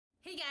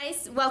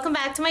Guys, welcome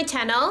back to my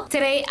channel.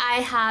 Today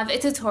I have a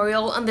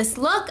tutorial on this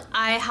look.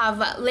 I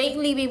have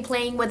lately been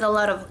playing with a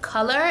lot of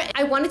color.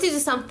 I wanted to do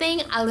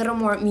something a little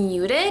more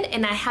muted,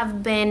 and I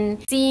have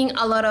been seeing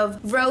a lot of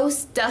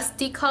rose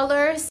dusty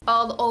colors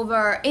all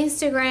over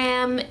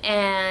Instagram,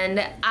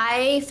 and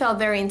I felt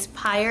very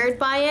inspired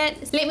by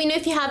it. Let me know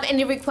if you have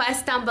any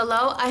requests down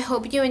below. I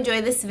hope you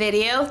enjoy this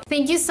video.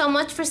 Thank you so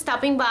much for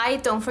stopping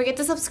by. Don't forget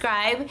to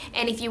subscribe,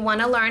 and if you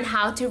want to learn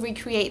how to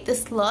recreate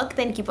this look,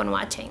 then keep on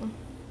watching.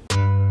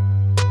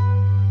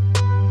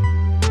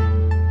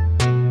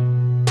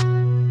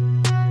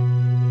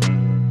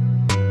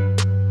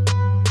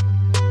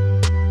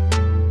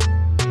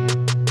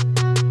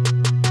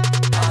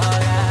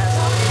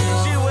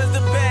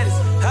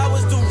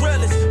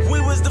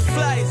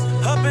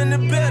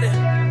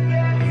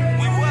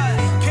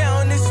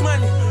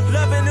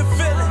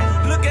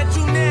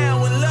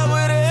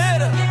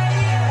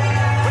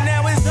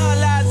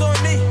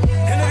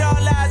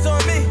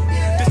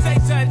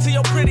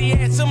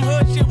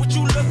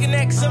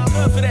 I'm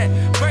good for that.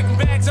 Breaking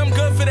bags, I'm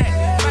good for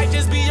that. Might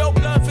just be your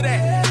blood for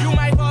that. You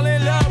might fall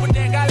in love with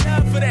that. Got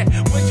love for that.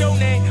 What's your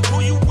name? Who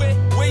you with?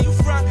 Where you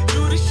from?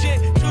 You the shit.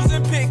 Choose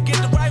and pick.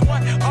 Get the right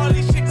one. All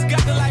these chicks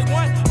got the like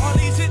one. All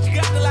these hits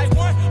got the like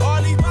one.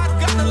 All these models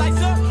got the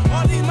lights up.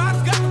 All these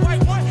models got the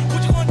right one.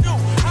 What you gonna do?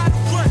 How to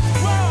run?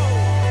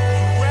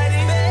 Whoa.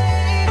 Ready?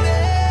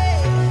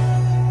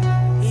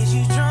 Baby. Is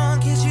you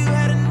drunk? Is you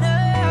had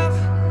enough?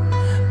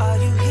 Are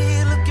you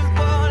here looking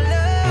for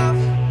love?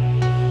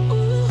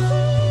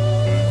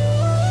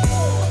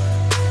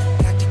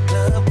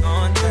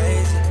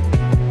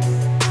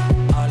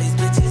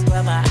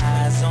 My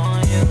eyes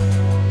on you.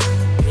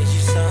 Is you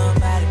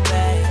somebody,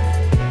 babe?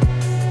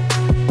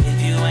 If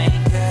you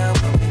ain't, girl,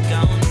 what we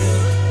gon' do?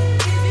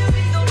 If you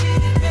ain't gon'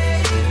 get it,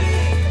 baby.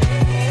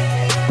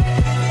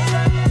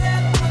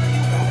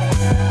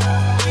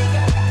 We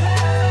got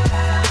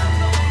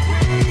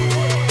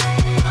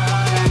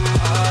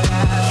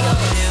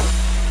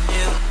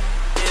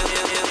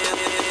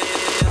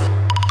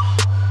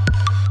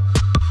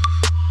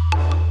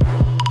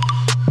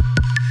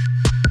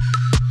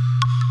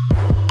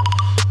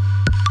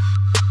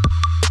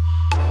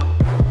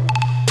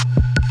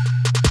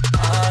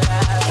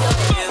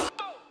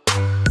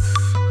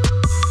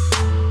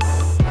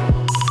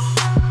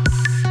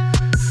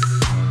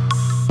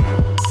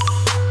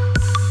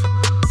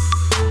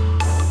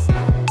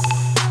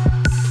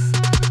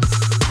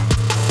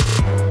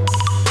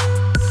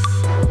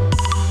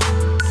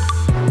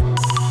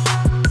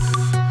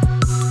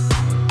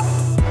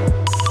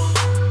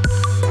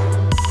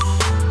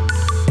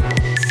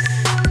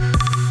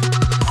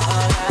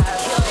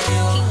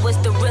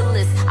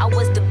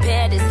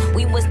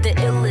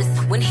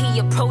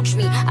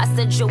me. I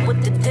said, yo,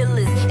 what the deal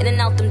is? In and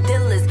out them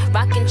dealers,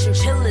 rockin'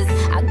 chinchillas.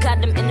 I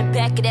got him in the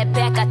back of that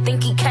back, I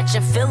think he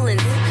catchin'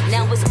 feelings.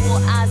 Now it's all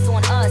eyes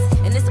on us,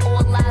 and it's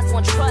all lies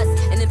on trust.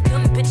 And if